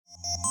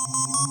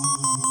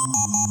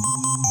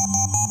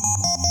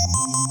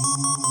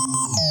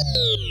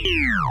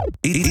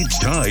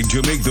guide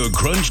to make the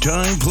crunch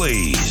time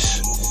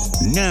plays.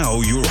 Now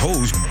your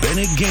host,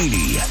 Bennett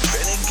Gainey.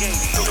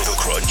 The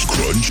crunch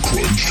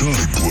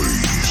time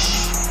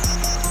plays.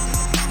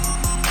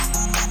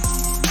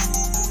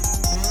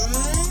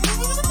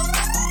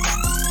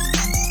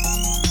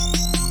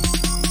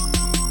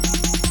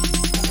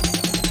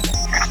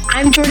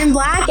 I'm Jordan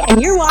Black,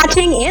 and you're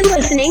watching and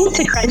listening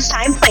to Crunch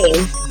Time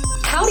Plays.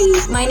 Howdy,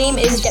 my name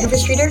is Jennifer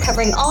Streeter,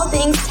 covering all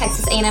things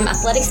Texas A&M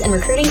athletics and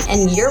recruiting,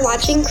 and you're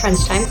watching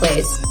Crunch Time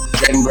Plays.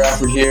 Jaden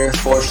Bradford here,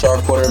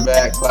 4-star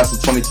quarterback, class of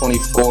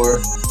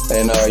 2024,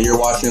 and you're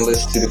watching and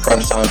listening to the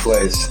Crunch Time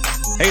Plays.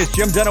 Hey, it's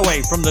Jim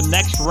Dunaway from The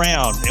Next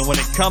Round, and when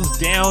it comes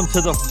down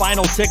to the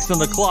final ticks on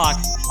the clock,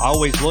 I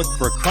always look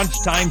for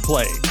Crunch Time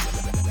Plays.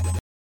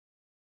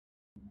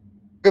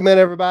 Good man,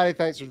 everybody.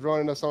 Thanks for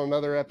joining us on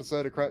another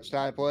episode of Crunch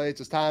Time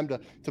Plays. It's time to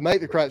make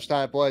the Crunch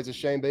Time Plays, as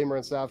Shane Beamer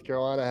in South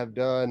Carolina have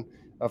done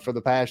for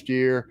the past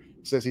year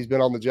since he's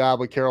been on the job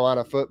with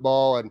Carolina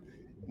football, and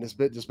it's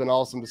just been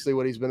awesome to see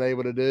what he's been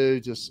able to do.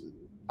 Just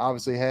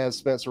obviously has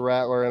Spencer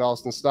Rattler and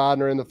Austin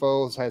Stodner in the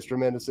fold, has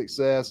tremendous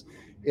success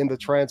in the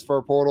transfer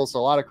portal. So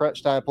a lot of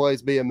Crunch Time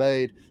Plays being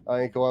made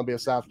in Columbia,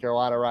 South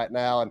Carolina right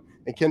now. And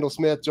Kendall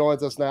Smith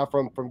joins us now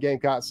from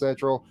Gamecock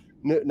Central,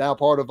 now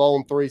part of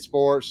On3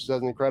 Sports.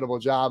 Does an incredible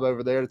job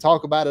over there to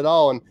talk about it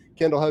all. And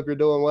Kendall, hope you're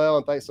doing well,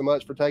 and thanks so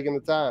much for taking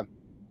the time.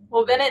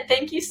 Well, Bennett,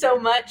 thank you so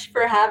much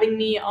for having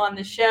me on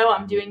the show.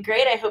 I'm doing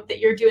great. I hope that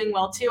you're doing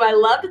well too. I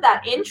loved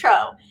that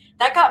intro.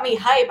 That got me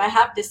hype, I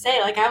have to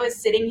say. Like, I was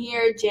sitting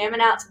here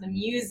jamming out to the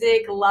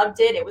music, loved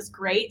it. It was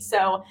great.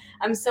 So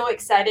I'm so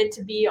excited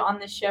to be on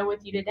the show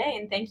with you today,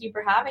 and thank you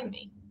for having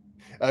me.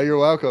 You're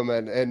welcome.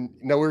 And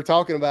you know, we were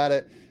talking about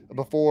it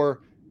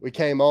before we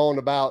came on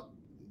about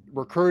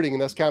recruiting,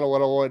 and that's kind of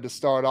what I wanted to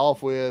start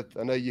off with.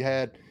 I know you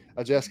had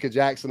Jessica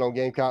Jackson on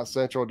Gamecock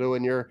Central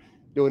doing your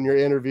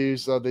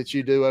interviews that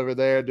you do over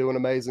there, do an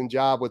amazing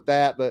job with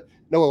that. But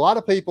a lot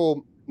of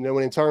people,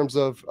 in terms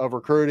of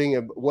recruiting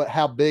and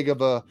how big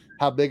of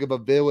a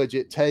village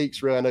it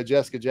takes, really. I know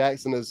Jessica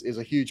Jackson is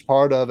a huge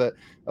part of it,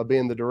 of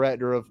being the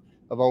director of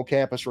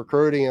on-campus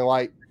recruiting. And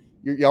like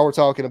y'all were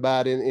talking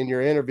about in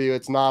your interview,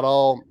 it's not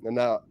all. And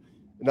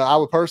I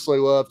would personally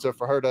love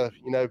for her to,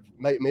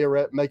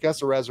 make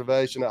us a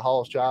reservation at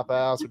Hall's Chop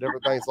House or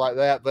different things like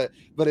that. But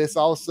it's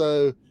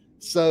also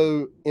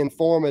so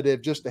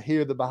informative just to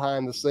hear the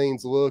behind the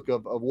scenes look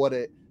of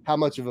how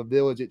much of a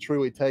village it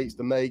truly takes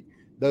to make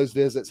those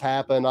visits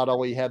happen. Not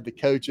only have the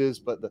coaches,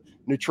 but the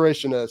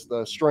nutritionists,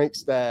 the strength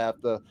staff,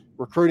 the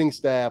recruiting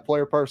staff,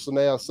 player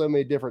personnel, so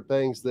many different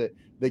things that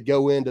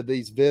go into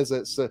these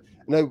visits. So,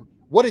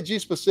 what did you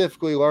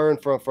specifically learn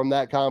from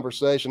that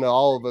conversation?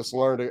 All of us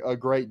learned a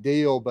great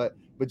deal, but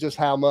just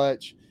how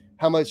much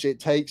it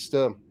takes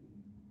to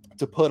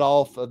put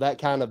off that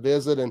kind of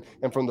visit, and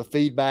from the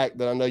feedback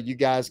that I know you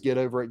guys get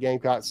over at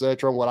Gamecock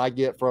Central and what I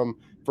get from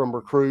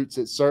recruits,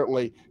 it's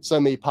certainly so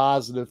many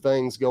positive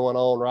things going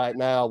on right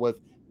now with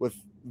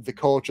the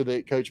culture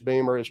that Coach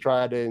Beamer is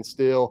trying to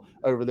instill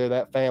over there,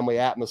 that family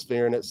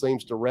atmosphere, and it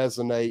seems to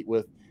resonate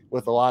with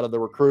a lot of the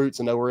recruits.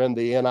 I know we're in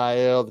the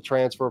NIL, the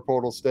transfer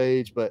portal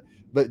stage, but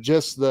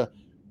just the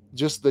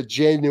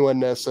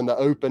genuineness and the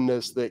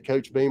openness that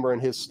Coach Beamer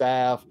and his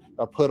staff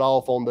put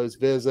off on those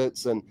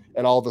visits, and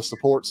all the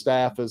support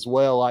staff as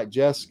well, like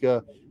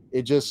Jessica,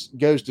 it just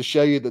goes to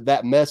show you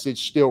that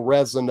message still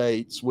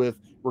resonates with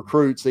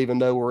recruits, even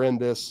though we're in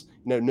this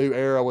new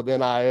era with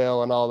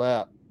NIL and all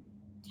that.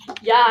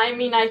 Yeah,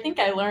 I think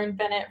I learned,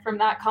 Bennett, from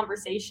that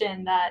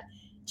conversation that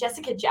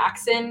Jessica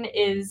Jackson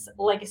is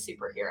like a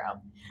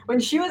superhero. When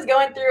she was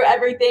going through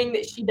everything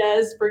that she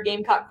does for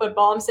Gamecock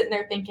football, I'm sitting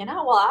there thinking,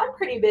 oh, well, I'm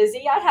pretty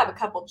busy. I have a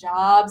couple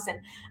jobs and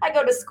I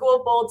go to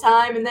school full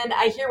time. And then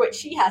I hear what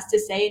she has to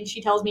say, and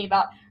she tells me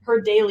about her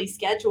daily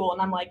schedule.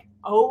 And I'm like,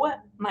 oh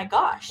my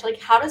gosh, like,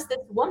 how does this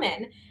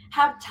woman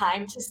have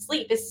time to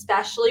sleep,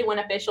 especially when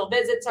official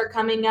visits are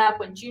coming up,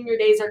 when junior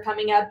days are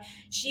coming up?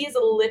 She is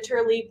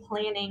literally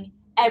planning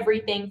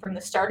everything from the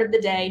start of the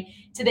day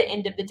to the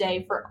end of the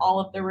day for all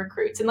of the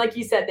recruits. And like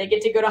you said, they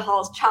get to go to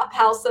Hall's Chop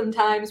House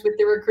sometimes with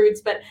the recruits,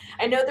 but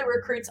I know the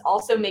recruits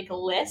also make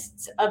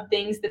lists of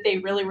things that they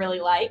really, really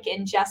like.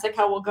 And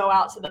Jessica will go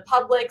out to the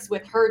Publix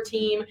with her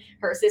team,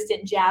 her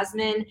assistant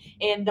Jasmine,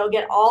 and they'll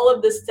get all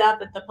of the stuff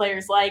that the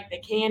players like, the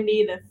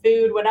candy, the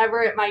food,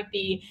 whatever it might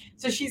be.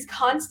 So she's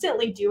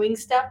constantly doing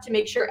stuff to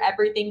make sure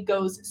everything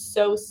goes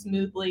so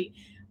smoothly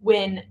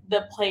when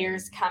the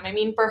players come.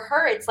 For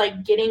her, it's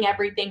like getting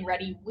everything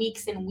ready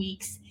weeks and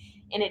weeks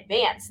in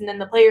advance. And then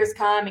the players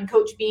come, and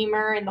Coach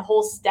Beamer and the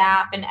whole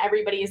staff and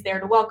everybody is there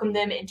to welcome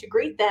them and to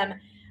greet them.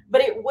 But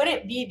it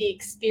wouldn't be the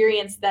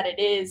experience that it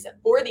is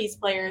for these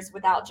players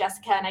without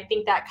Jessica. And I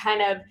think that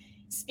kind of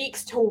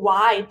speaks to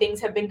why things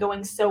have been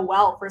going so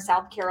well for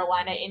South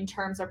Carolina in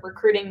terms of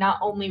recruiting, not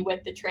only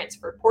with the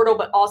transfer portal,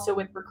 but also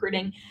with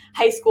recruiting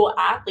high school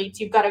athletes.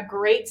 You've got a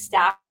great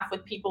staff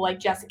with people like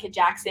Jessica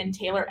Jackson,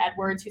 Taylor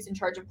Edwards, who's in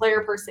charge of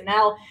player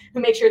personnel, who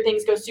make sure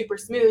things go super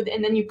smooth.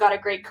 And then you've got a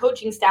great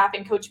coaching staff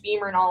and Coach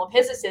Beamer and all of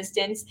his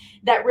assistants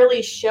that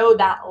really show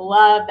that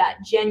love, that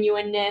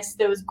genuineness,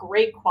 those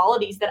great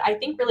qualities that I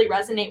think really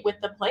resonate with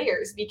the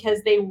players,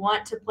 because they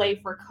want to play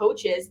for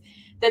coaches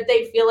that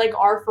they feel like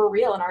are for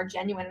real and are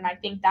genuine. And I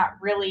think that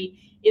really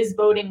is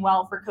boding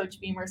well for Coach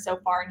Beamer so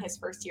far in his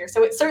first year.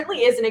 So it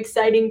certainly is an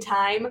exciting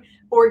time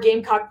for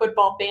Gamecock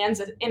football fans,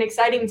 an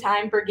exciting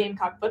time for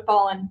Gamecock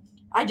football. And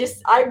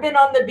I've been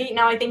on the beat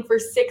now, I think, for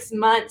 6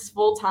 months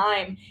full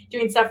time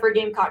doing stuff for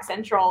Gamecock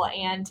Central,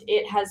 and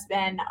it has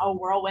been a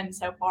whirlwind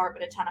so far,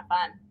 but a ton of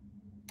fun.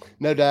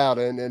 No doubt.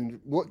 And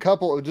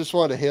just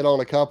wanted to hit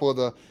on a couple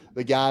of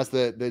the guys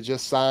that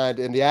just signed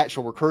in the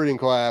actual recruiting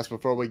class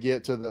before we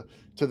get to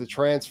the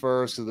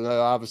transfers. So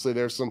obviously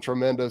there's some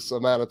tremendous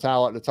amount of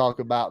talent to talk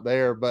about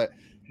there, but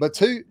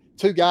two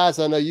guys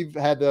I know you've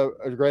had a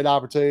great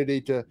opportunity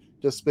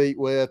to speak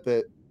with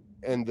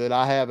and that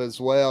I have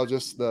as well.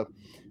 Just the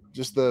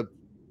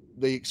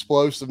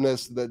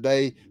explosiveness that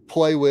they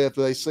play with.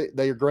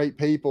 They are great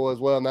people as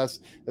well, and that's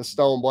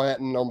Stone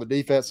Blanton on the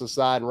defensive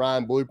side and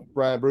Ryan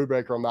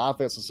Brubaker on the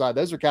offensive side.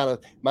 Those are kind of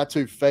my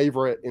two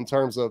favorite in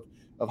terms of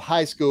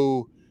high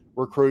school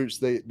recruits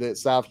that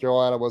South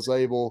Carolina was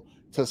able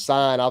to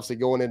sign. Obviously,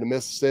 going into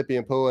Mississippi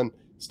and pulling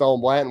Stone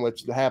Blanton,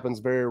 which happens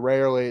very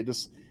rarely. It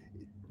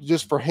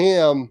just for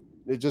him,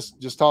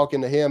 just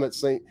talking to him, it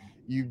seemed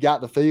you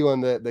got the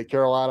feeling that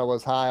Carolina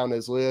was high on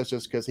his list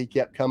just because he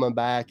kept coming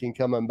back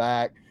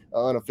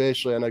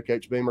unofficially. I know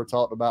Coach Beamer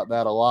talked about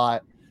that a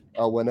lot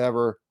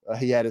whenever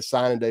he had his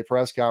signing day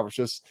press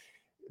conference.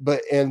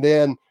 And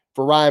then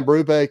for Ryan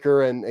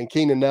Brubaker and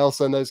Keenan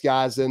Nelson, those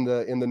guys in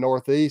the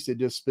Northeast, it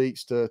just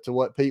speaks to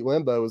what Pete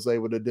Limbo was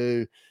able to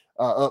do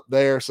up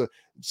there.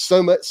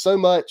 So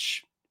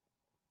much,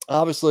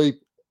 obviously,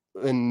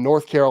 in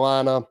North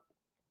Carolina,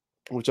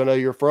 which I know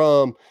you're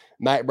from.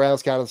 Mack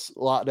Brown's kind of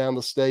locked down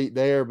the state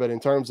there, but in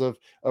terms of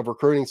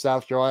recruiting,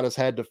 South Carolina's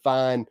had to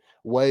find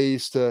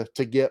ways to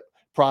get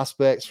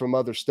prospects from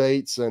other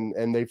states,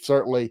 and they've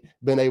certainly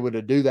been able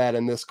to do that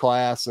in this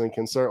class, and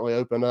can certainly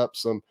open up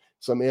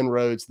some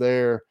inroads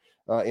there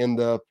in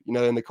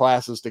the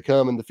classes to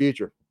come in the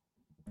future.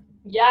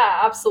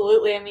 Yeah,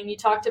 absolutely. I mean, you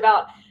talked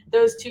about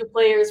those two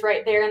players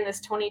right there in this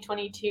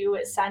 2022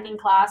 signing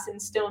class in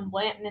Stone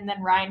Blanton and then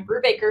Ryan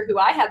Brubaker, who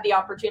I had the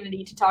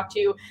opportunity to talk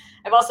to.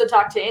 I've also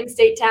talked to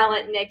in-state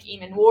talent Nick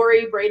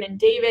Eamon-Wari, Braden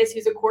Davis,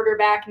 who's a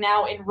quarterback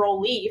now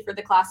enrollee for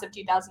the class of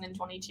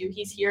 2022.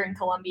 He's here in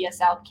Columbia,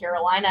 South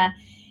Carolina.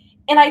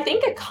 And I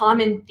think a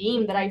common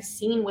theme that I've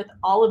seen with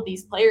all of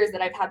these players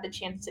that I've had the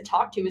chance to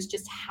talk to is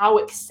just how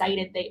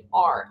excited they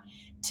are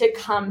to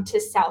come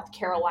to South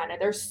Carolina.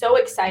 They're so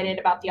excited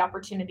about the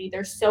opportunity.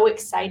 They're so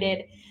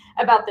excited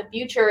about the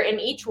future.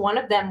 And each one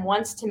of them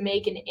wants to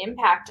make an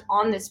impact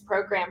on this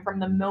program from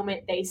the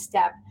moment they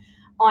step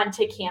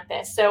onto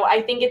campus. So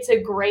I think it's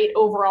a great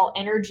overall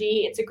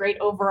energy. It's a great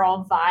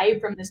overall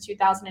vibe from this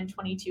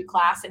 2022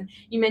 class. And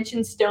you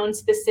mentioned Stone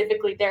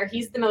specifically there.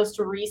 He's the most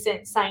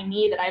recent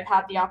signee that I've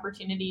had the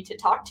opportunity to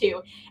talk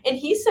to. And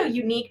he's so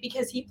unique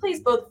because he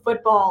plays both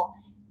football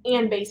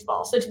and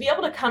baseball. So to be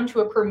able to come to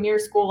a premier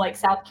school like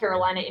South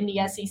Carolina in the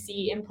SEC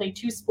and play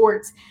two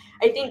sports,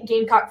 I think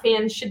Gamecock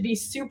fans should be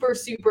super,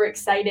 super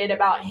excited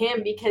about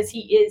him because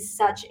he is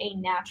such a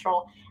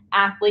natural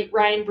athlete.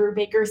 Ryan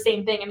Brubaker,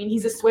 same thing. I mean,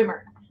 he's a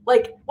swimmer.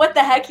 Like, what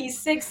the heck?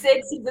 He's 6'6".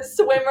 He's a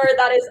swimmer.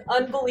 That is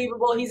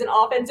unbelievable. He's an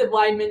offensive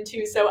lineman,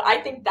 too. So I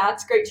think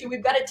that's great, too.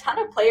 We've got a ton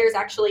of players,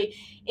 actually,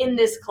 in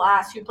this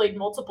class who played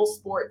multiple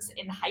sports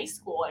in high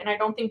school. And I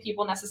don't think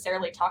people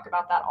necessarily talk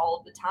about that all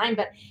of the time.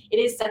 But it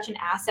is such an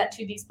asset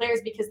to these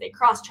players because they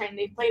cross-train.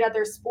 They've played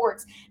other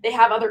sports. They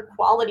have other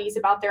qualities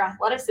about their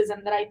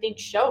athleticism that I think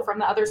show from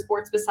the other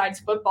sports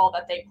besides football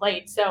that they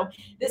played. So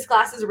this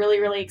class is really,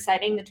 really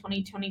exciting. The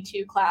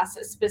 2022 class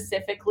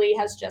specifically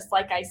has, just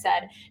like I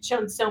said,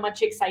 shown so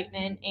much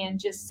excitement and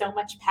just so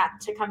much pep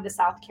to come to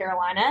South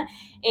Carolina.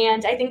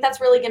 And I think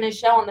that's really going to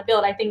show on the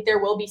field. I think there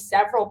will be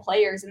several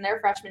players in their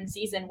freshman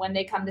season when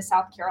they come to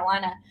South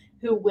Carolina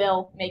who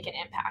will make an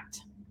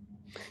impact.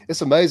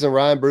 It's amazing.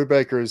 Ryan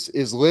Brubaker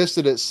is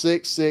listed at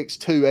 6'6",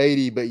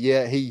 280, but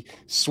yet he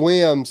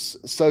swims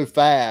so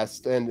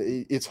fast.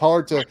 And it's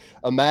hard to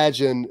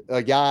imagine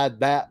a guy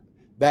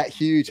that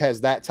huge has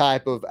that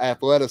type of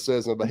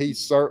athleticism, but he's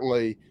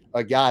certainly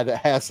a guy that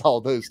has all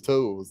those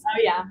tools.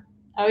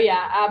 Oh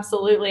yeah,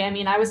 absolutely. I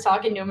mean, I was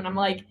talking to him and I'm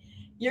like,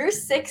 you're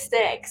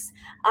 6'6",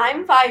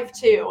 I'm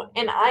 5'2",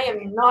 and I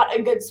am not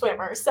a good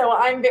swimmer. So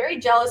I'm very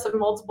jealous of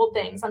multiple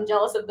things. I'm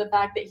jealous of the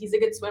fact that he's a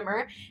good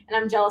swimmer, and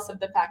I'm jealous of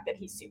the fact that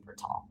he's super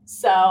tall.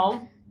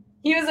 So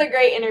he was a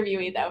great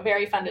interviewee, though.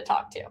 Very fun to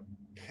talk to.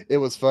 It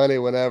was funny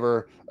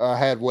whenever I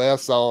had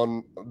Wes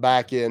on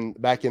back in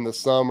the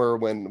summer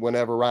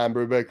whenever Ryan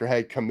Brubaker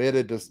had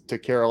committed to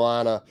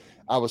Carolina.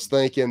 I was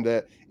thinking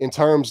that in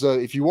terms of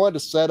if you wanted to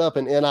set up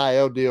an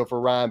NIL deal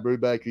for Ryan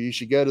Brubaker, you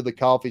should go to the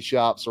coffee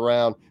shops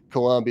around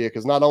Columbia,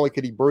 because not only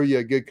could he brew you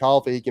a good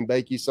coffee, he can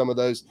bake you some of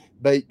those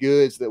baked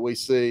goods that we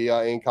see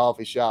in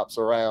coffee shops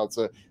around.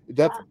 So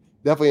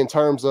definitely in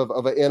terms of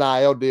an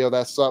NIL deal,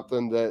 that's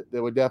something that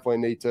we definitely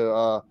need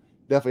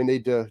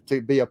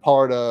to be a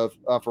part of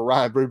for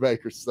Ryan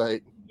Brubaker's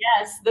sake.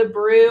 Yes, the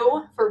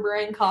brew for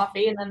brewing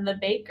coffee, and then the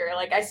baker.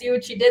 Like, I see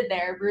what you did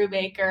there,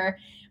 Brubaker.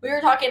 We were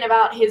talking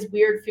about his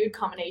weird food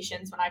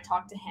combinations when I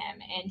talked to him,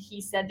 and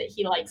he said that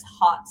he likes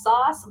hot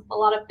sauce, a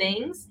lot of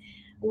things,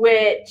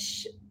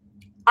 which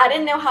I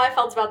didn't know how I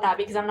felt about that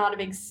because I'm not a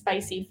big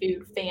spicy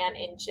food fan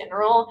in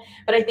general.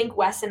 But I think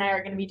Wes and I are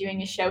going to be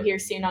doing a show here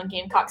soon on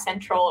Gamecock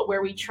Central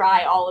where we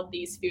try all of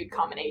these food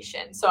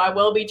combinations. So I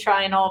will be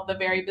trying all of the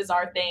very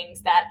bizarre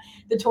things that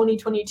the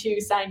 2022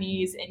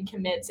 signees and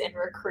commits and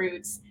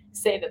recruits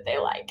say that they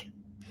like.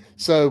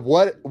 So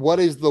what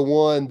is the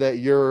one that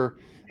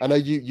I know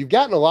you've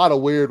gotten a lot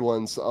of weird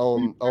ones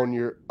on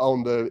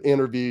the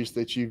interviews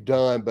that you've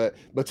done, but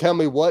tell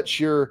me what's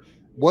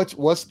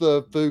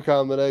the food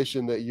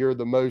combination that you're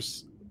the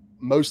most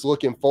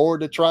looking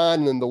forward to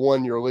trying, and the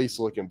one you're least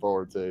looking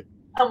forward to?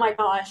 Oh my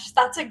gosh,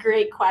 that's a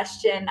great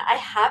question. I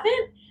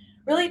haven't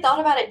really thought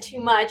about it too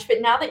much,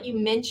 but now that you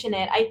mention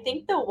it, I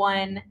think the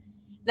one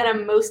that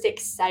I'm most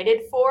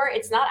excited for,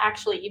 it's not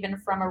actually even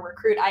from a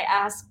recruit. I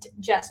asked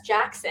Jess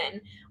Jackson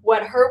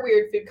what her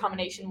weird food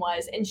combination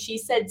was, and she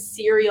said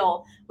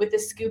cereal with a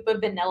scoop of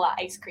vanilla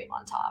ice cream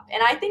on top.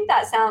 And I think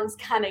that sounds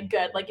kind of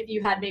good. Like if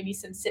you had maybe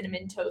some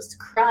Cinnamon Toast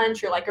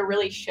Crunch or like a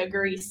really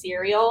sugary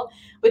cereal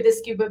with a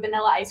scoop of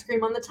vanilla ice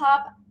cream on the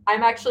top,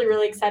 I'm actually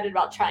really excited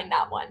about trying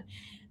that one.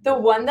 The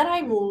one that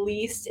I'm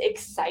least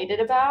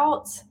excited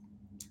about,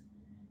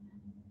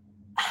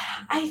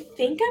 I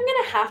think I'm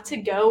going to have to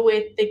go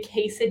with the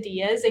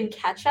quesadillas and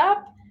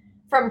ketchup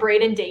from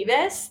Braden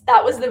Davis.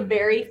 That was the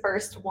very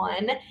first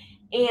one.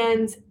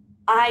 And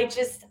I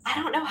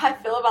don't know how I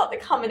feel about the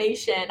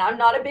combination. I'm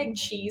not a big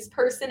cheese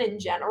person in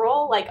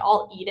general. Like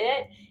I'll eat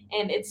it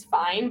and it's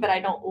fine, but I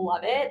don't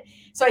love it.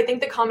 So I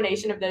think the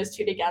combination of those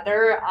two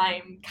together,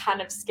 I'm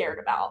kind of scared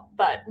about,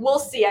 but we'll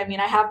see. I mean,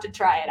 I have to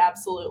try it.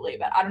 Absolutely.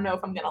 But I don't know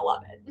if I'm going to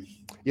love it.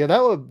 Yeah,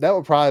 that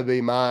would probably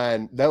be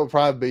mine. That would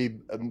probably be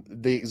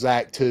the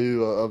exact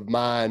two of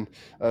mine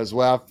as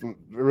well. I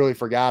really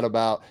forgot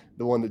about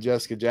the one that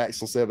Jessica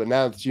Jackson said, but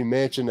now that you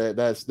mention it,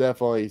 that's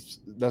definitely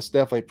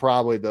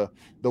probably the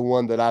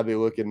one that I'd be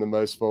looking the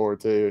most forward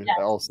to.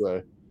 Yeah.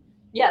 Also.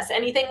 Yes,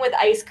 anything with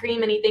ice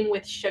cream, anything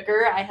with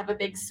sugar. I have a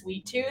big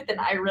sweet tooth,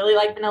 and I really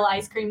like vanilla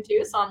ice cream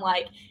too. So I'm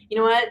like, you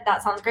know what?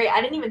 That sounds great. I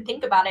didn't even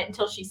think about it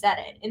until she said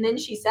it, and then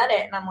she said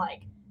it, and I'm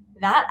like,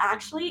 that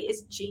actually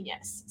is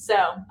genius. So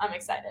I'm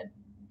excited.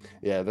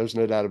 Yeah, there's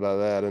no doubt about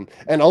that.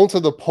 And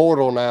onto the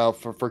portal now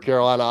for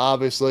Carolina.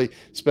 Obviously,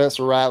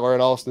 Spencer Rattler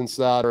and Austin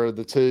Snyder are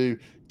the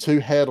two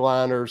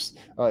headliners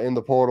in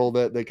the portal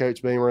that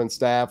Coach Beamer and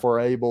staff were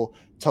able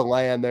to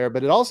land there.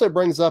 But it also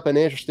brings up an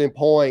interesting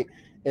point,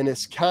 and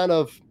it's kind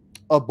of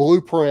a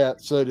blueprint,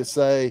 so to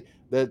say,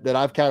 that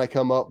I've kind of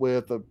come up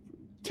with of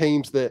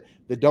teams that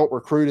don't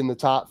recruit in the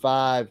top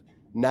 5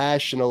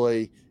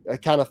 nationally.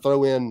 Kind of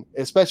throw in,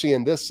 especially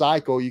in this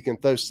cycle, you can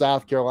throw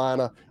South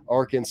Carolina,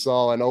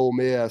 Arkansas, and Ole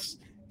Miss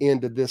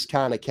into this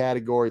kind of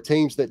category.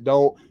 Teams that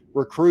don't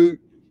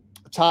recruit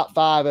top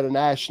 5 at a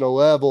national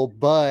level,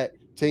 but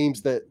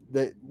teams that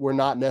were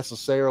not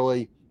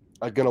necessarily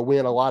going to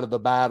win a lot of the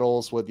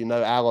battles with,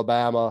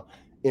 Alabama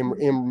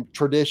in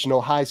traditional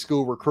high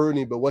school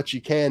recruiting. But what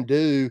you can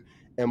do,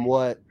 and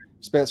what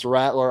Spencer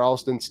Rattler,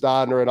 Austin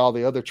Stodner, and all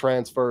the other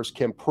transfers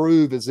can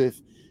prove, is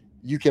if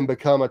you can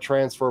become a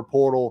transfer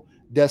portal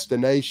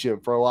destination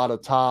for a lot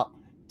of top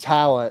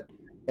talent.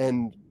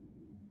 And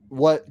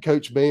what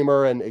Coach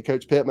Beamer and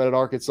Coach Pittman at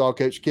Arkansas,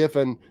 Coach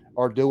Kiffin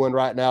are doing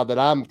right now that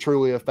I'm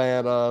truly a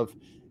fan of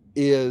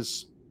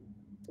is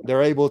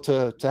they're able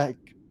to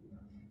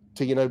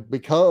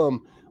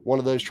become one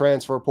of those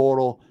transfer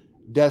portal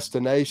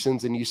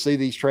destinations. And you see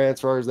these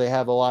transfers, they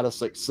have a lot of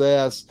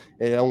success,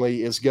 and it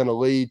only is going to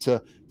lead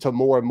to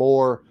more and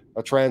more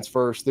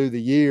transfers through the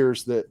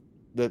years that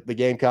the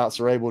Gamecocks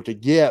are able to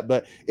get.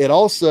 But it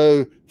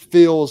also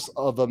fills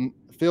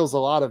a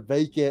lot of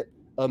vacant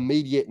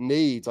immediate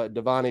needs, like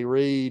Devontae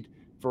Reed,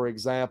 for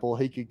example.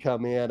 He could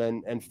come in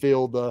and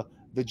fill the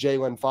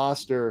Jalen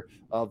Foster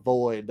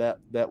void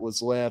that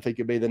was left. He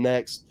could be the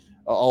next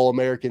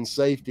All-American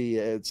safety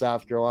at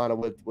South Carolina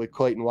with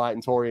Clayton White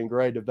and Torian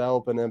Gray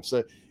developing him.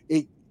 So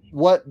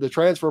what the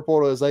transfer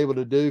portal is able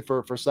to do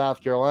for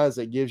South Carolina is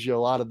it gives you a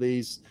lot of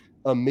these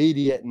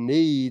immediate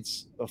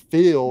needs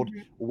filled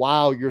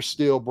while you're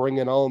still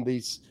bringing on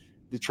the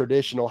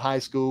traditional high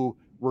school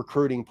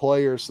recruiting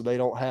players, so they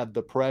don't have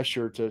the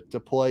pressure to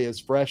play as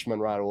freshmen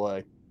right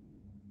away.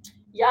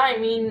 Yeah, I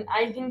mean,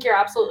 I think you're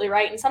absolutely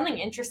right. And something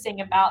interesting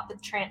about the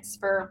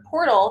transfer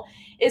portal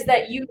is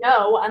that,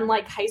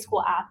 unlike high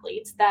school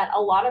athletes, that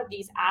a lot of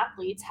these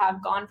athletes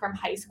have gone from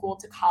high school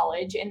to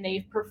college and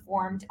they've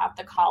performed at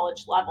the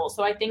college level.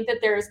 So I think that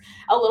there's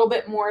a little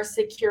bit more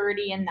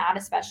security in that,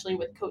 especially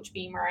with Coach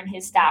Beamer and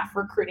his staff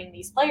recruiting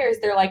these players.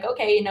 They're like,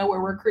 okay, we're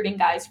recruiting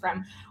guys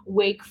from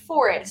Wake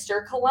Forest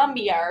or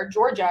Columbia or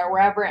Georgia or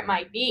wherever it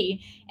might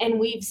be.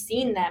 And we've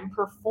seen them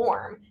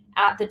perform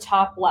at the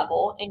top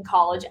level in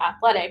college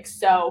athletics.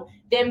 So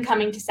them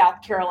coming to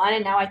South Carolina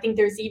now, I think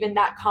there's even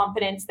that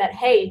confidence that,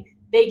 hey,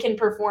 they can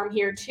perform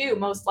here too,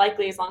 most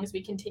likely, as long as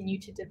we continue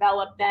to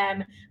develop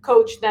them,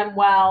 coach them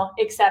well,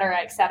 et cetera,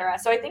 et cetera.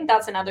 So I think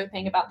that's another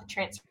thing about the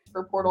transfer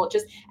portal. It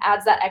just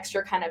adds that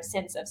extra kind of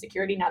sense of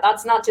security. Now,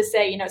 that's not to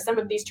say, some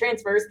of these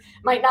transfers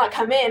might not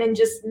come in and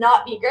just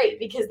not be great,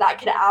 because that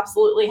could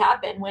absolutely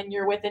happen when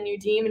you're with a new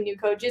team and new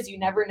coaches. You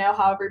never know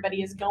how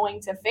everybody is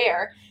going to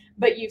fare.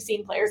 But you've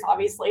seen players,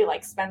 obviously,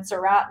 like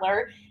Spencer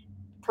Rattler,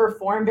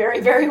 perform very,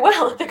 very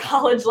well at the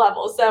college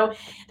level. So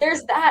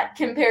there's that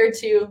compared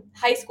to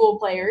high school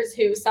players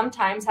who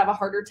sometimes have a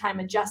harder time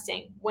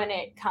adjusting when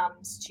it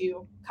comes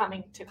to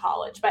coming to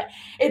college. But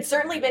it's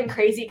certainly been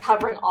crazy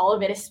covering all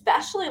of it,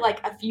 especially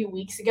like a few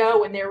weeks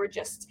ago when there were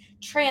just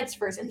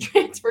transfers and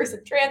transfers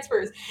and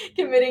transfers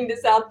committing to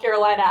South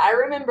Carolina. I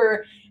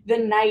remember the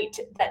night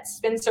that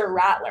Spencer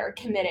Rattler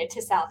committed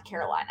to South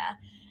Carolina.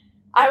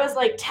 I was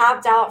like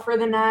tapped out for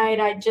the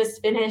night. I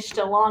just finished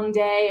a long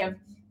day of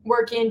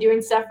working,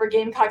 doing stuff for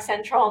Gamecock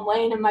Central. I'm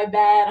laying in my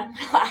bed, I'm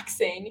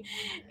relaxing.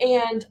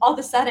 And all of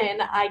a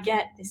sudden, I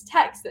get this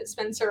text that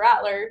Spencer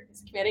Rattler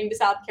is committing to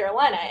South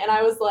Carolina. And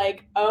I was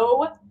like,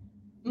 oh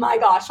my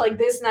gosh, like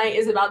this night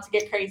is about to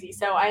get crazy.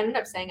 So I ended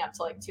up staying up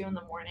till like 2 a.m.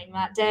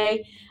 that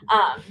day.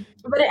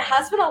 But it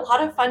has been a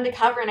lot of fun to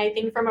cover. And I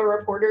think from a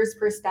reporter's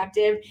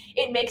perspective,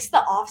 it makes the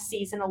off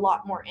season a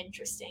lot more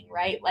interesting,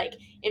 right? Like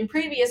in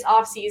previous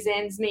off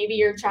seasons, maybe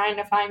you're trying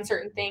to find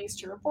certain things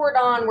to report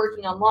on,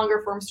 working on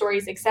longer form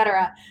stories,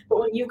 etc. But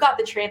when you've got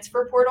the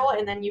transfer portal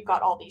and then you've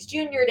got all these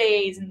junior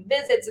days and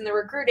visits and the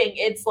recruiting,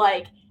 it's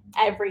like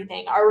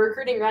everything. Our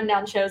recruiting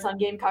rundown shows on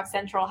Gamecock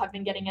Central have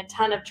been getting a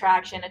ton of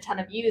traction, a ton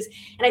of views.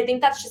 And I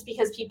think that's just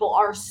because people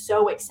are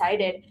so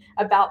excited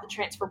about the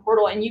transfer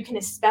portal. And you can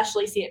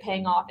especially see it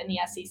paying off in the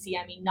SEC.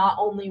 I mean, not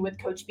only with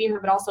Coach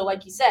Beamer, but also,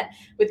 like you said,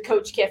 with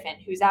Coach Kiffin,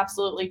 who's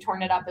absolutely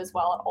torn it up as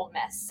well at Ole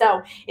Miss.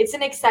 So it's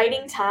an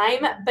exciting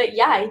time. But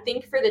yeah, I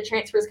think for the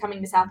transfers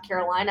coming to South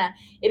Carolina,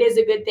 it is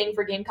a good thing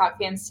for Gamecock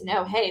fans to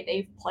know, hey,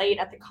 they've played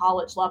at the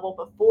college level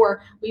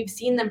before. We've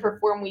seen them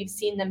perform. We've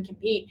seen them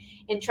compete.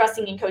 And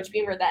trusting in Coach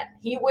Beamer that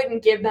he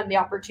wouldn't give them the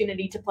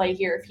opportunity to play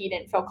here if he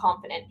didn't feel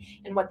confident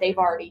in what they've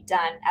already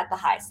done at the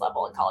highest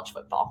level in college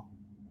football.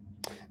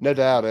 No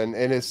doubt. And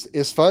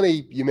it's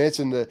funny you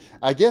mentioned that.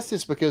 I guess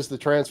it's because the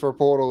transfer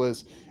portal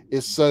is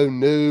so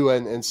new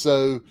and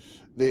so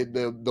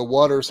the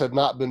waters have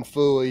not been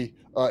fully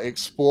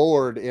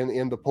explored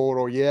in the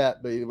portal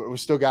yet, but we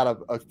still got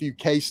a few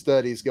case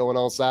studies going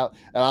on south.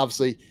 And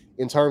obviously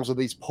in terms of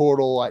these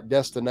portal like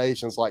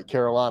destinations like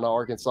Carolina,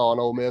 Arkansas,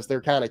 and Ole Miss,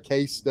 they're kind of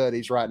case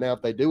studies right now.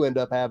 If they do end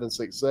up having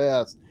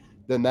success,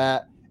 then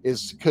that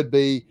could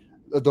be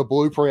the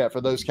blueprint for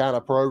those kind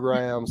of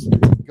programs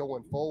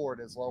going forward,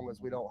 as long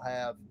as we don't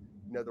have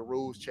the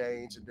rules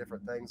change and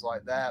different things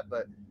like that.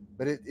 But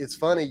it's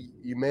funny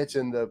you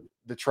mentioned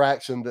the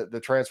traction that the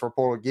transfer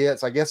portal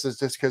gets. I guess it's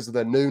just because of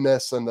the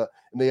newness and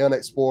the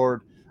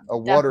unexplored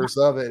waters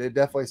of it. It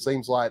definitely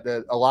seems like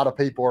that a lot of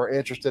people are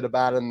interested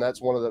about it, and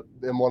that's one of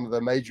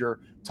the major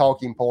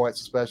talking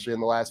points, especially in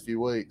the last few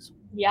weeks.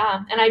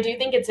 Yeah, and I do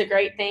think it's a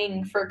great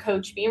thing for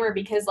Coach Beamer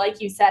because, like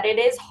you said, it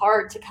is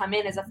hard to come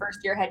in as a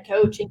first-year head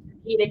coach and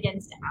compete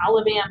against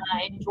Alabama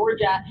and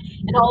Georgia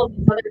and all of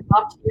these other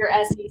top-tier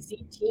SEC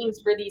teams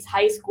for these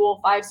high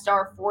school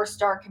 5-star,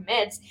 4-star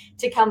commits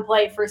to come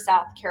play for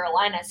South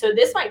Carolina. So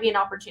this might be an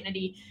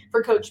opportunity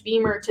for Coach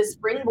Beamer to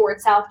springboard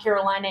South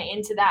Carolina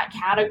into that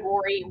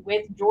category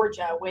with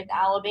Georgia, with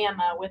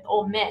Alabama, with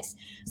Ole Miss.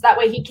 So that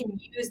way he can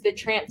use the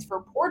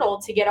transfer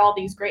portal to get all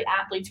these great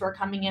athletes who are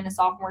coming in as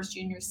sophomores,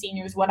 juniors,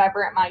 seniors,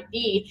 whatever it might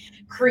be,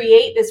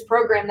 create this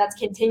program that's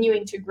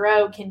continuing to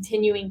grow,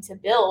 continuing to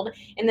build.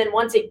 And then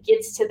once it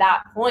gets to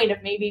that point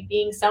of maybe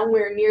being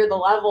somewhere near the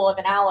level of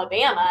an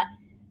Alabama,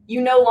 you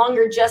no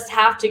longer just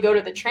have to go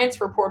to the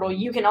transfer portal.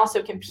 You can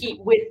also compete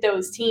with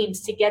those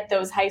teams to get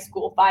those high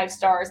school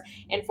 5-stars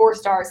and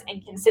 4-stars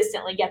and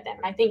consistently get them.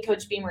 And I think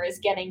Coach Beamer is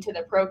getting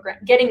the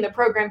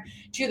program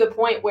to the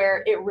point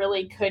where it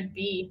really could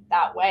be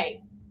that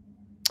way.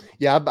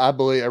 Yeah, I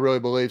really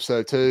believe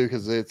so too,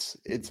 because it's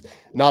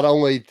not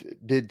only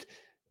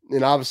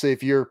and obviously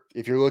if you're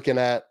looking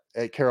at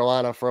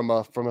Carolina from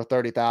a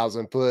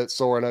 30,000 foot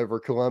soaring over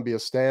Columbia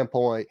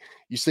standpoint,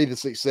 you see the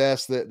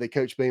success that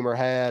Coach Beamer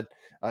had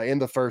in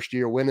the first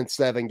year, winning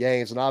 7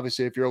 games. And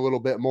obviously if you're a little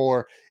bit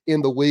more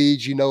in the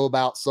weeds,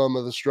 about some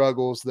of the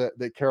struggles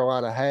that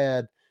Carolina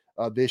had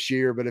this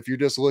year. But if you're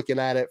just looking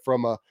at it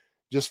from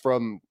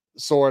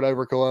soaring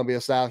over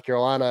Columbia, South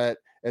Carolina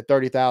at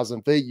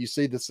 30,000 feet, you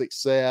see the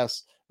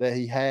success that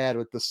he had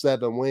with the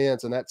 7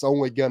 wins, and that's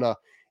only going to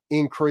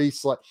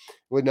increase. Like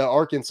with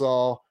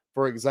Arkansas,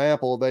 for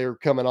example, they're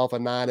coming off a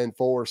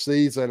 9-4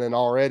 season, and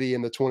already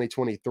in the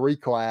 2023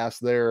 class,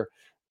 they're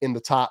in the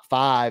top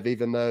 5,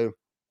 even though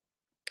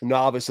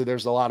obviously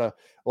there's a lot of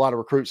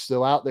recruits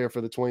still out there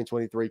for the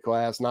 2023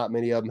 class. Not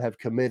many of them have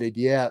committed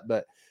yet,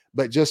 but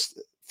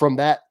just from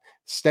that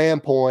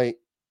standpoint,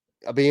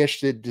 I'll be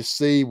interested to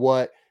see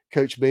what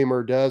Coach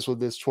Beamer does with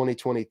this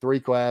 2023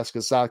 class,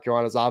 because South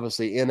Carolina is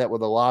obviously in it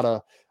with a lot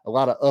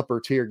of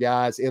upper tier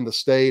guys in the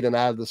state and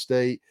out of the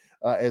state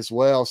as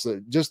well.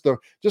 So just the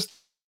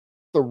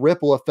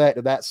ripple effect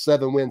of that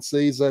 7-win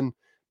season,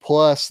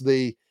 plus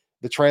the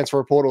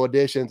transfer portal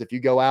additions. If you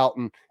go out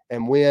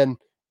and win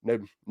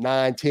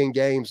 9-10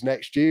 games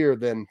next year,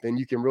 then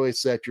you can really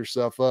set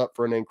yourself up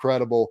for an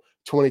incredible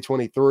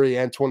 2023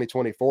 and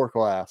 2024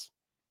 class.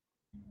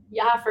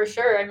 Yeah, for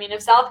sure. I mean,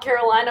 if South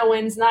Carolina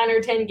wins 9 or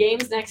 10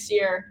 games next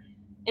year,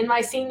 in my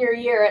senior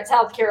year at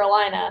South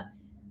Carolina,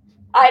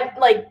 I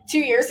like 2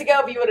 years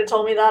ago, if you would have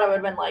told me that, I would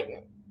have been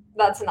like,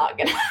 that's not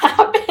going to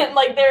happen.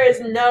 Like, there is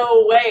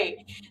no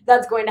way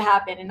that's going to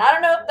happen. And I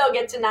don't know if they'll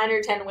get to 9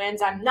 or 10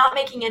 wins. I'm not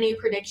making any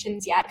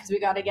predictions yet because we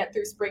got to get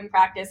through spring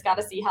practice, got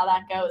to see how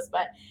that goes.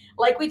 But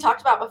like we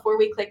talked about before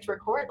we clicked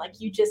record,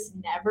 like, you just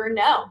never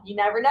know. You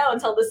never know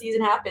until the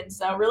season happens.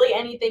 So really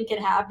anything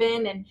can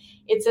happen. And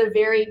it's a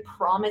very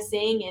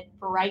promising and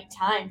bright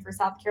time for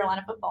South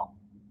Carolina football.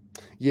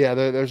 Yeah,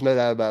 there's no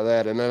doubt about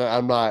that. And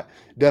I'm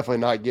definitely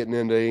not getting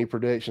into any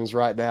predictions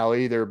right now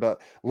either,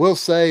 but we'll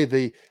say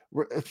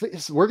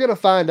we're going to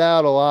find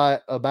out a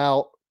lot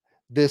about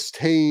this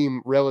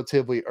team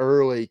relatively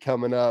early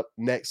coming up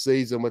next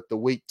season with the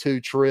week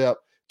 2 trip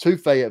to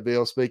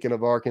Fayetteville, speaking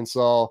of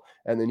Arkansas,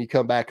 and then you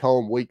come back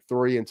home week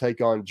 3 and take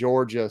on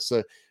Georgia.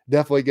 So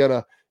definitely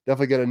gonna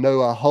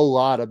know a whole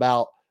lot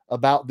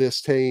about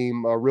this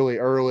team really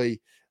early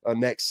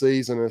next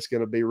season. It's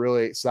going to be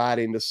really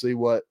exciting to see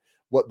what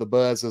the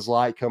buzz is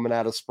like coming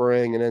out of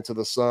spring and into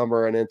the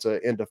summer and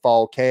into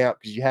fall camp,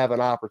 because you have an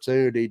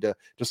opportunity to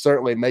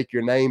certainly make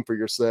your name for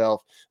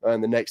yourself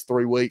in the next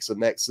 3 weeks of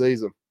next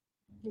season.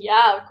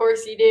 Yeah, of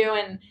course you do.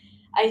 And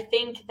I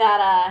think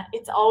that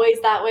it's always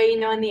that way, in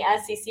the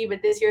SEC,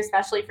 but this year,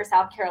 especially for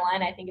South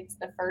Carolina, I think it's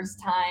the first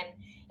time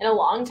in a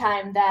long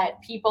time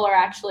that people are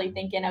actually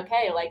thinking,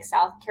 okay, like,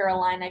 South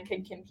Carolina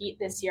could compete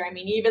this year. I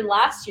mean, even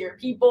last year,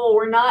 people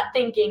were not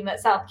thinking that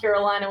South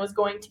Carolina was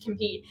going to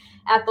compete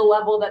at the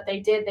level that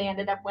they did. They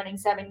ended up winning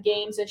 7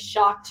 games, a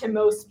shock to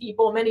most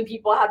people. Many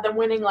people had them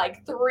winning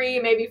like 3,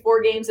 maybe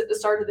 4 games at the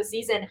start of the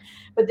season.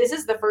 But this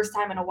is the first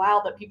time in a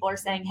while that people are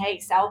saying, hey,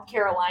 South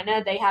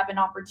Carolina, they have an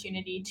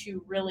opportunity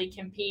to really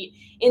compete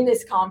in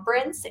this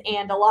conference,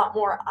 and a lot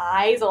more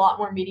eyes, a lot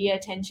more media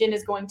attention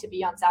is going to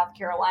be on South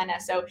Carolina.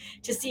 So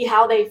to see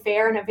how they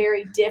fare in a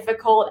very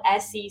difficult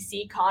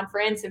SEC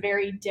conference, a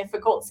very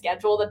difficult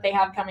schedule that they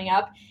have coming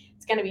up,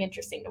 it's going to be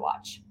interesting to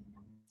watch.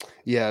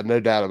 Yeah, no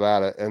doubt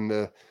about it.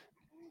 And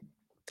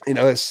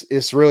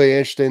it's really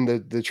interesting,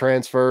 the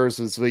transfers,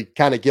 as we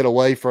kind of get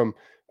away from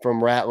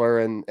Rattler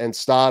and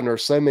Stodner.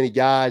 So many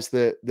guys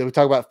that we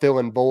talk about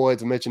filling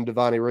voids. I mentioned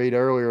Devontae Reed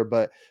earlier,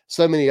 but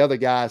so many other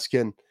guys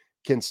can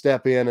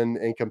step in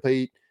and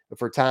compete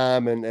for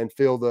time and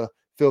fill the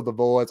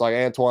voids, like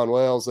Antoine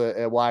Wells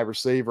at wide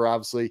receiver.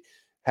 Obviously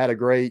had a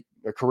great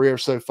career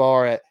so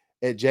far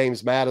at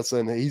James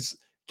Madison.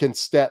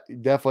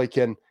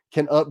 Definitely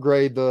can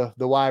upgrade the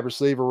wide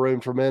receiver room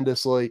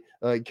tremendously.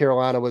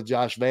 Carolina with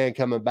Josh Vann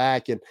coming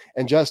back, and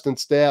Justin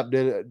Stepp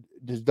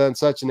has done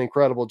such an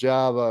incredible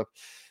job of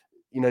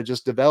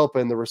just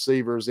developing the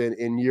receivers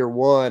in year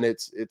 1.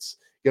 It's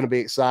going to be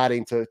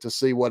exciting to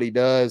see what he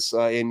does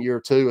in year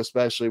 2,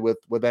 especially with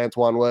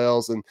Antoine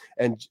Wells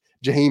and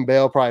Jaheim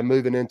Bell probably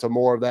moving into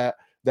more of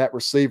that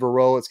receiver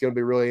role. It's going to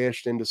be really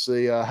interesting to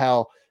see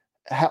how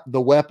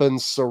the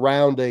weapons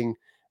surrounding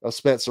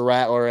Spencer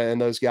Rattler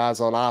and those guys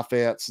on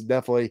offense.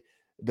 Definitely,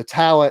 the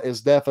talent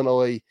is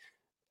definitely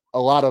a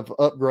lot of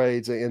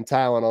upgrades in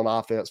talent on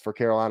offense for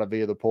Carolina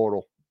via the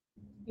portal.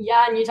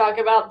 Yeah, and you talk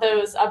about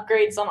those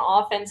upgrades on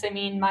offense. I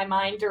mean, my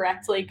mind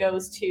directly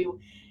goes to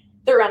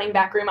the running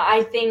back room.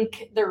 I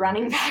think the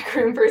running back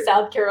room for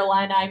South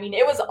Carolina, I mean,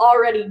 it was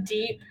already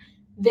deep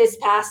this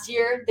past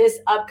year, this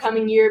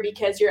upcoming year,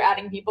 because you're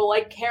adding people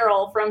like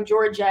Carroll from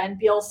Georgia and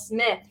Beal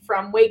Smith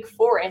from Wake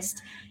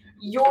Forest.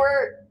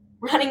 Your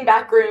running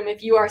back room,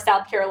 if you are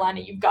South Carolina,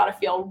 you've got to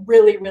feel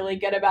really, really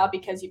good about,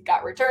 because you've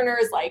got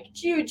returners like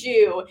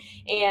Juju,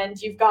 and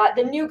you've got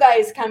the new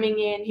guys coming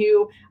in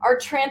who are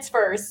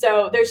transfers.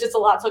 So there's just a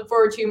lot to look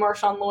forward to.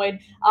 Marshawn Lloyd,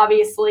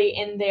 obviously,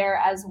 in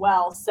there as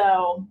well.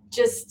 So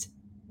just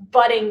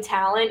budding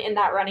talent in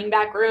that running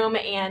back room,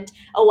 and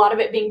a lot of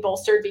it being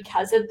bolstered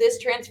because of this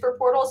transfer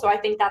portal. So I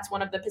think that's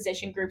one of the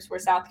position groups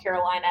where South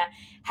Carolina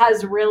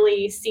has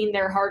really seen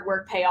their hard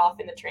work pay off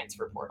in the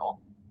transfer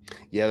portal.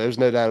 Yeah, there's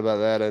no doubt about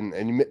that. And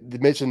you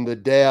mentioned the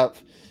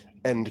depth,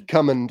 and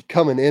coming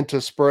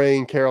into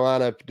spring,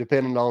 Carolina,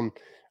 depending on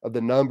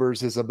the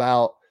numbers, is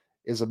about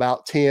is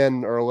about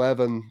 10 or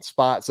 11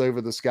 spots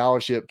over the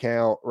scholarship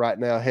count right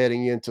now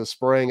heading into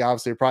spring.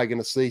 Obviously, we're probably going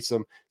to see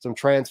some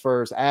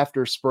transfers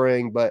after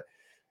spring,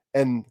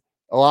 and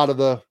a lot of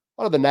the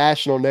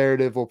national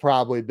narrative will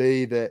probably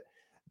be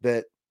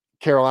that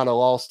Carolina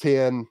lost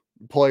 10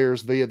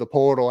 players via the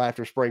portal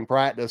after spring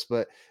practice,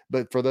 but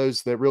for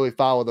those that really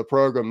follow the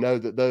program know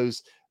that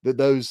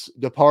those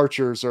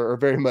departures are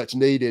very much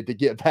needed to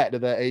get back to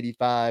that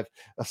 85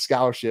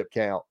 scholarship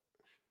count.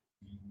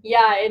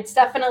 Yeah, it's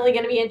definitely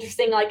going to be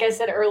interesting, like I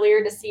said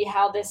earlier, to see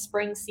how this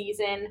spring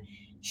season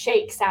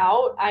shakes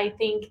out. I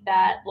think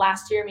that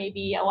last year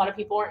maybe a lot of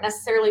people weren't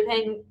necessarily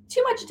paying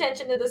too much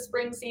attention to the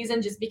spring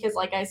season just because,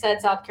 like I said,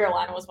 South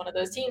Carolina was one of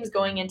those teams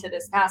going into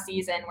this past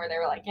season where they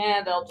were like,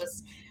 they'll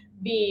just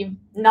be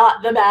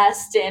not the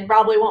best and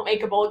probably won't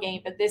make a bowl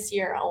game. But this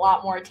year, a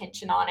lot more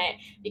attention on it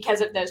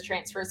because of those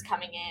transfers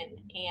coming in.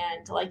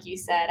 And like you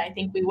said, I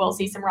think we will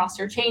see some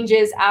roster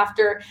changes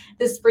after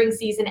the spring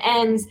season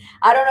ends.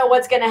 I don't know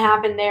what's going to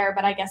happen there,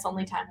 but I guess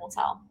only time will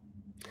tell.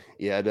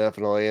 Yeah,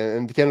 definitely.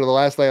 And kind of the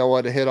last thing I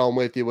wanted to hit on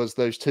with you was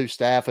those 2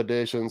 staff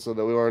additions that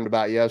we learned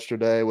about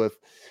yesterday with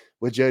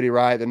Jody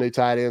Wright, the new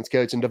tight ends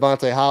coach, and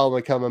Devontae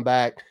Holloman coming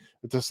back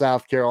to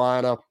South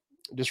Carolina.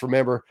 Just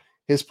remember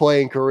his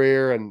playing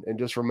career and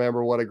just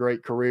remember what a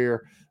great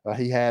career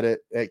he had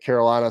at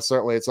Carolina.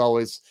 Certainly, it's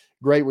always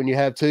great when you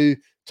have two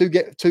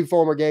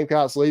former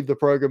Gamecocks leave the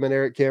program, and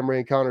Eric Kimry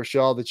and Connor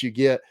Shaw, that you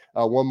get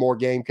one more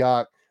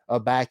Gamecock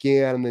back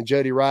in. And then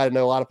Jody Wright, I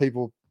know a lot of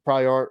people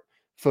probably aren't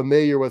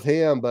familiar with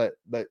him, but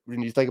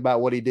when you think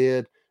about what he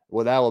did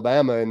with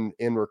Alabama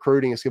in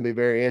recruiting, it's going to be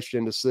very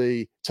interesting to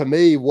see, to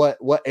me,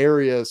 what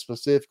areas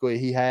specifically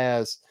he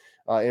has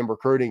in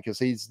recruiting, because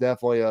he's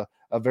definitely a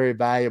very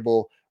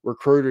valuable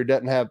recruiter.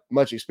 Doesn't have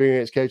much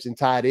experience coaching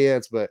tight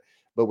ends, but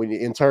when you,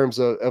 in terms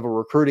of a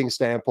recruiting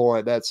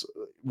standpoint, that's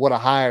what a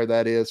hire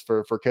that is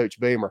for Coach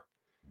Beamer.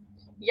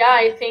 Yeah,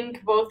 I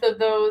think both of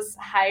those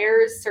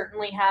hires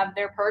certainly have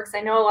their perks.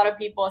 I know a lot of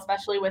people,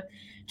 especially with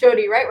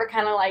Jody Wright, were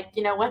kind of like,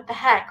 what the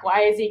heck?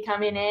 Why is he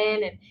coming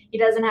in? And he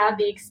doesn't have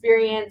the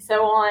experience,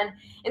 so on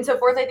and so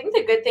forth. I think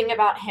the good thing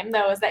about him,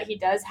 though, is that he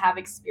does have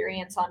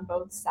experience on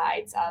both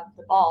sides of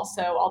the ball.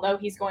 So although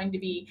he's going to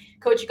be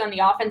coaching on the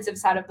offensive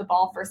side of the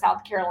ball for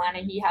South Carolina,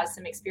 he has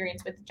some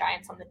experience with the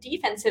Giants on the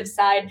defensive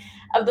side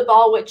of the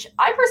ball, which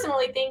I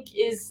personally think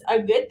is a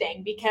good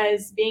thing,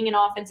 because being an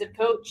offensive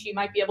coach, you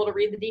might be able to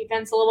read the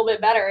defense a little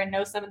bit better and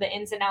know some of the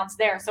ins and outs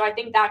there. So I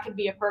think that could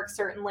be a perk,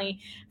 certainly,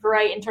 for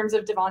Wright. In terms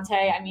of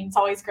Devontae, I mean, it's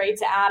always great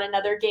to add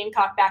another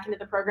Gamecock back into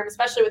the program,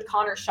 especially with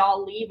Connor Shaw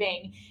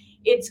leaving.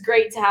 It's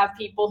great to have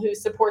people who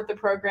support the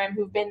program,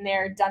 who've been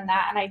there, done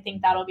that. And I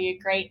think that'll be a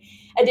great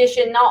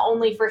addition, not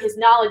only for his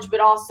knowledge, but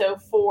also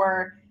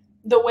for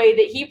the way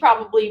that he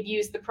probably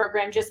views the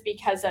program, just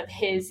because of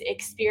his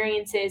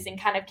experiences and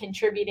kind of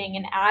contributing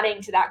and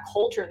adding to that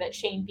culture that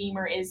Shane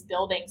Beamer is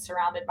building,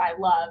 surrounded by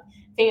love,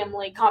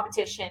 family,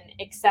 competition,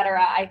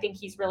 etc. I think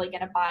he's really going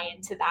to buy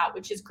into that,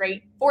 which is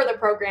great for the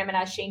program. And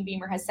as Shane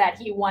Beamer has said,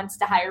 he wants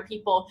to hire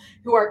people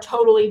who are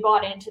totally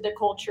bought into the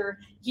culture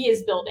he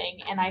is building.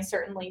 And I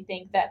certainly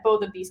think that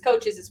both of these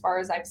coaches, as far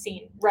as I've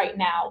seen right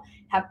now,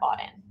 have bought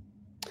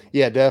in.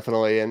 Yeah,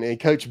 definitely. And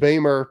Coach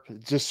Beamer,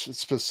 just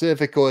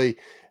specifically,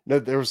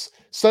 there's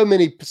so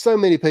many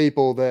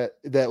people that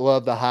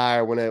love the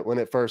hire when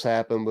it first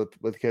happened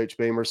with Coach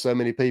Beamer. So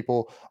many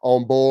people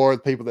on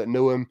board, people that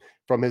knew him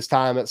from his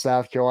time at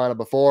South Carolina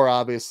before,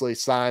 obviously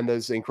signed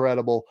those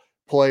incredible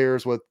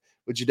players with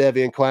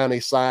Jadeveon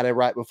Clowney signing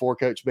right before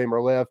Coach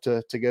Beamer left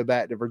to go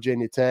back to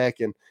Virginia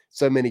Tech, and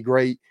so many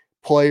great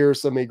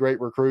players, so many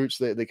great recruits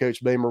that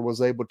Coach Beamer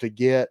was able to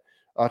get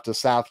to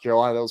South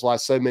Carolina. That was why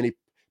so many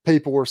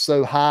people were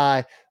so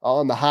high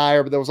on the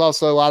hire, but there was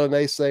also a lot of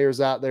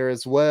naysayers out there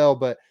as well.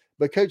 But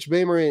Coach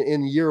Beamer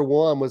in year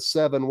one with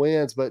 7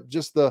 wins, but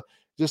just the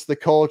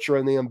culture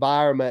and the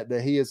environment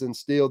that he has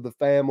instilled, the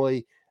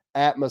family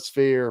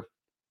atmosphere,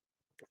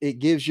 it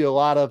gives you a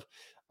lot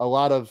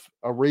of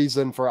a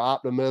reason for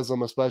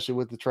optimism, especially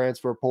with the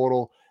transfer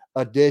portal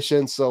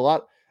addition. So I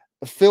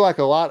feel like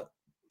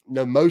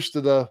most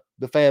of the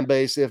fan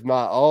base, if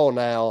not all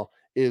now,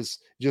 is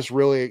just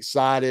really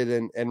excited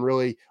and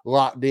really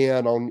locked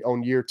in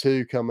on year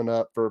 2 coming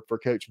up for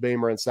Coach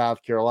Beamer in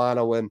South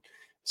Carolina, when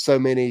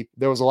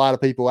there was a lot of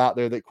people out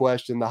there that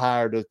questioned the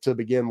hire to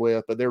begin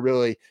with, but they're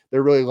really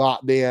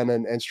locked in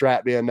and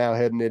strapped in now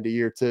heading into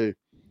year 2.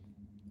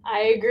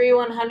 I agree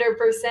 100%.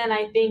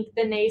 I think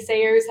the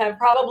naysayers have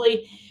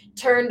probably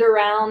turned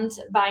around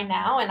by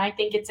now, and I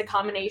think it's a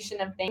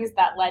combination of things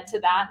that led to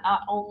that,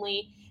 not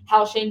only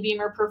how Shane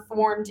Beamer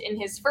performed in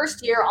his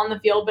first year on the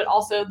field, but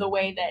also the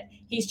way that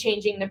he's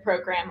changing the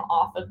program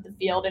off of the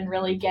field and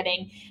really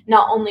getting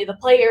not only the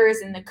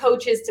players and the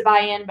coaches to buy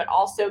in, but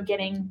also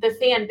getting the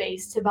fan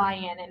base to buy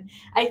in. And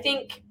I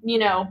think,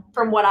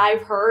 from what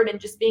I've heard and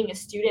just being a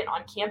student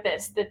on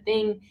campus, the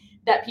thing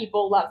that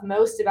people love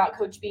most about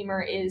Coach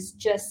Beamer is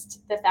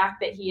just the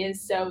fact that he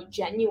is so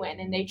genuine,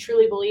 and they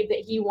truly believe that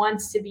he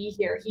wants to be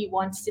here. He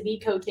wants to be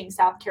coaching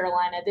South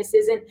Carolina. This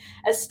isn't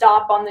a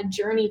stop on the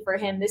journey for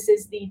him. This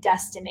is the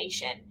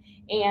destination.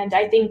 And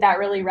I think that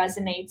really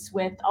resonates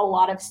with a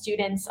lot of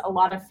students, a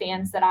lot of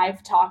fans that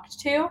I've talked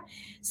to.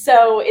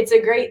 So it's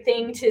a great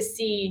thing to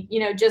see,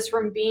 just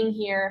from being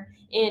here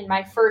in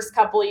my first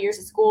couple of years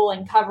of school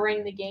and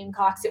covering the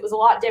Gamecocks. It was a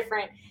lot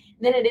different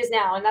than it is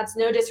now. And that's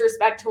no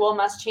disrespect to Will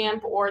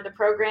Muschamp or the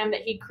program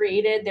that he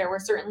created. There were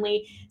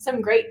certainly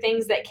some great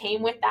things that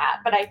came with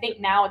that, but I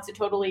think now it's a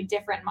totally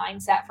different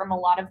mindset from a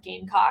lot of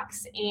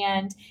Gamecocks,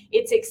 and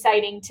it's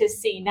exciting to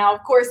see. Now,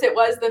 of course, it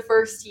was the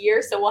first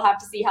year, so we'll have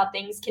to see how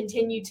things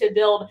continue to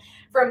build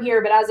from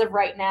here. But as of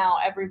right now,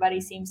 everybody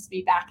seems to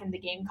be back in the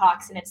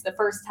Gamecocks, and it's the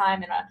first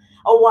time in a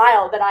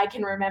while that I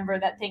can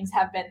remember that things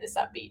have been this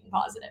upbeat and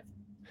positive.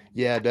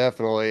 Yeah,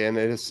 definitely. And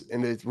it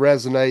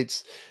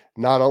resonates.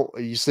 Not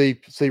only you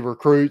see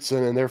recruits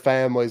and their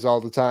families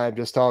all the time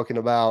just talking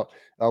about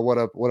what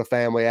a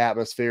family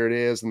atmosphere it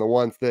is, and the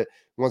ones that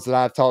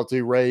I've talked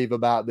to rave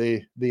about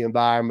the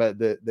environment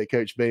that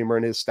Coach Beamer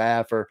and his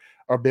staff are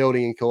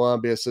building in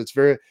Columbia. So it's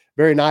very,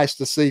 very nice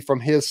to see from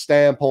his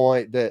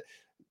standpoint that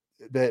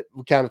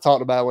we kind of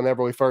talked about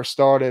whenever we first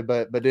started,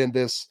 but in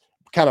this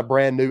kind of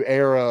brand new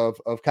era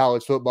of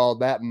college football,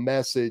 that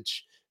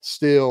message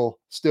still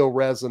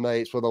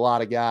resonates with a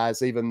lot of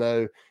guys, even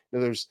though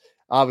there's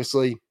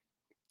obviously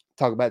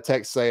talk about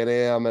Texas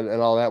A&M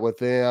and all that with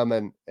them,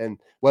 and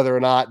whether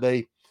or not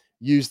they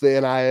use the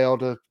NIL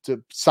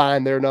to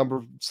sign their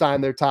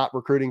top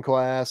recruiting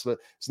class, but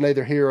it's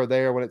neither here or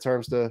there when it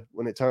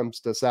comes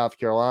to South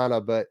Carolina.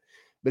 But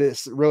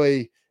it's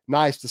really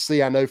nice to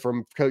see, I know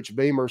from Coach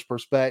Beamer's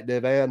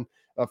perspective and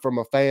from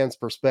a fan's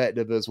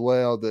perspective as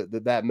well,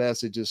 that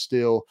message is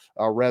still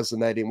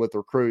resonating with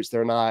recruits.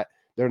 They're not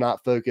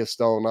focused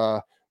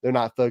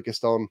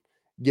on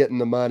getting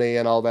the money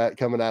and all that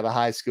coming out of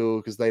high school,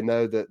 because they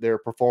know that their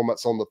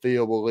performance on the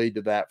field will lead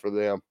to that for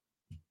them.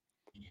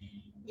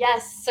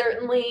 Yes,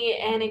 certainly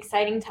an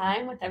exciting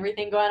time with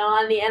everything going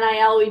on. The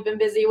NIL, we've been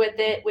busy with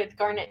it with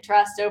Garnet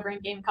Trust over in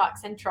Gamecock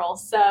Central.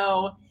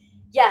 So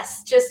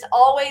yes, just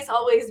always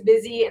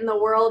busy in the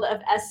world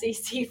of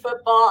SEC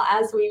football,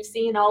 as we've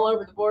seen all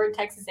over the board.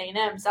 Texas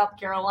A&M, South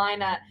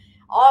Carolina,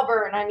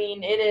 Auburn. I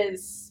mean, it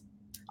is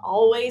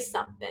always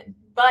something.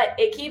 But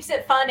it keeps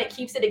it fun, it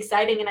keeps it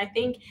exciting, and I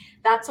think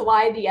that's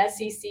why the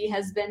SEC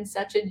has been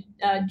such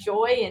a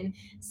joy and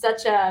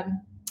such a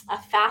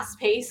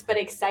fast-paced but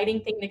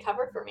exciting thing to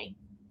cover for me.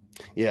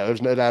 Yeah,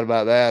 there's no doubt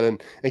about that.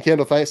 And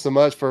Kendall, thanks so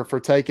much for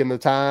taking the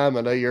time.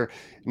 I know you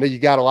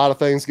got a lot of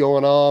things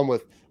going on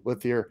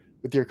with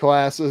your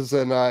classes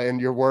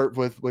and your work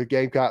with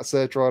Gamecock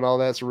Central and all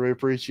that. So really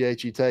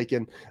appreciate you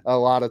taking a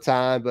lot of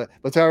time. But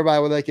tell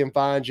everybody where they can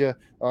find you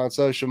on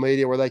social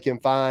media, where they can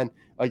find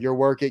your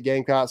work at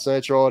Gamecock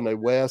Central, and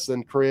Wes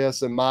and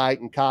Chris and Mike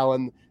and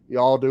Colin. You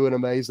all do an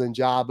amazing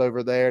job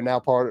over there.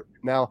 Now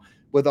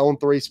with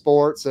On3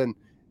 Sports, and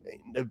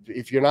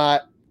if you're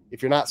not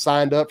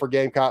signed up for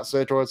Gamecock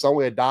Central, it's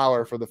only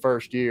 $1 for the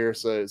first year.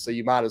 So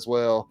you might as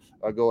well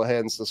go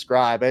ahead and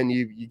subscribe, and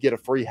you get a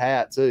free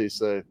hat too.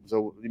 So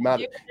you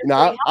might,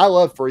 I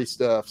love free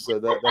stuff. So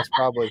that's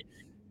probably,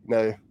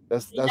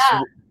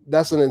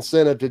 that's an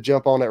incentive to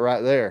jump on it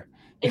right there.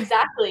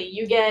 Exactly.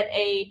 You get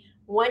a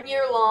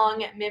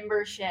 1-year-long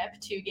membership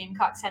to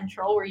Gamecock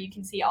Central, where you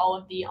can see all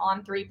of the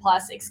On3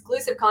 Plus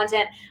exclusive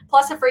content,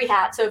 plus a free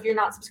hat. So if you're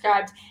not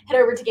subscribed,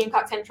 head over to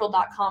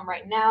GamecockCentral.com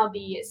right now.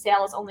 The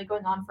sale is only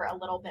going on for a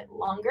little bit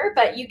longer,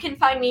 but you can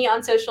find me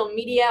on social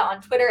media,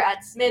 on Twitter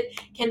at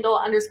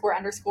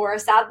 @SmithKendall__.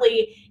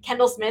 Sadly,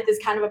 Kendall Smith is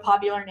kind of a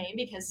popular name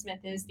because Smith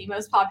is the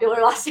most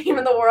popular last name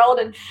in the world.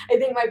 And I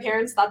think my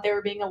parents thought they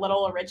were being a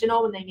little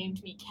original when they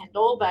named me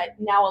Kendall, but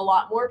now a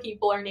lot more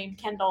people are named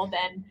Kendall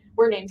than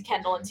were named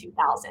Kendall in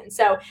 2000.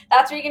 So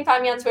that's where you can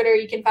find me on Twitter.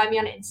 You can find me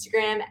on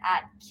Instagram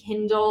at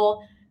Kendall__Smith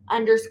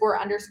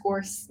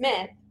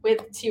with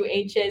 2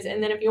 H's.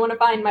 And then if you want to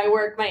find my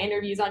work, my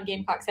interviews on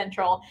Gamecock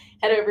Central,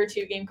 head over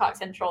to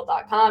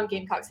GamecockCentral.com,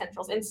 Gamecock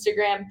Central's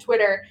Instagram,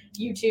 Twitter,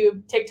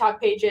 YouTube,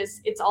 TikTok pages.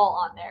 It's all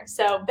on there.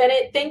 So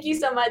Bennett, thank you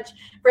so much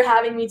for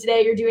having me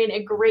today. You're doing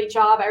a great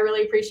job. I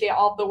really appreciate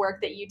all of the work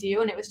that you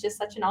do. And it was just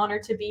such an honor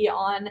to be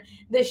on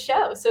this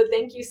show. So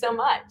thank you so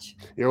much.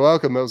 You're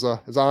welcome. It was an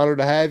honor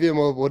to have you, and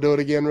we'll do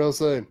it again real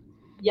soon.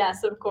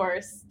 Yes, of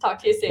course. Talk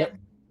to you soon. Yep.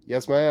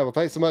 Yes, ma'am. Well,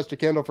 thanks so much to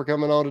Kendall for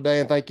coming on today,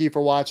 and thank you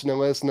for watching and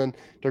listening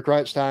to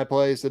Crunch Time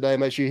Plays today.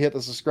 Make sure you hit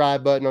the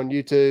subscribe button on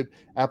YouTube,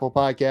 Apple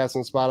Podcasts,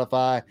 and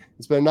Spotify.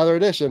 It's been another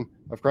edition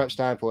of Crunch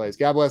Time Plays.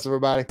 God bless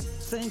everybody.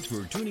 Thanks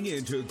for tuning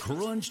in to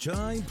Crunch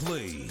Time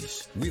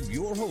Plays with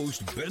your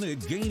host,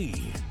 Bennett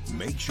Gainey.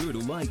 Make sure to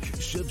like,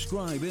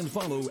 subscribe, and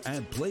follow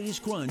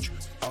 @PlaysCrunch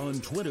on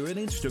Twitter and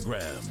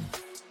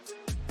Instagram.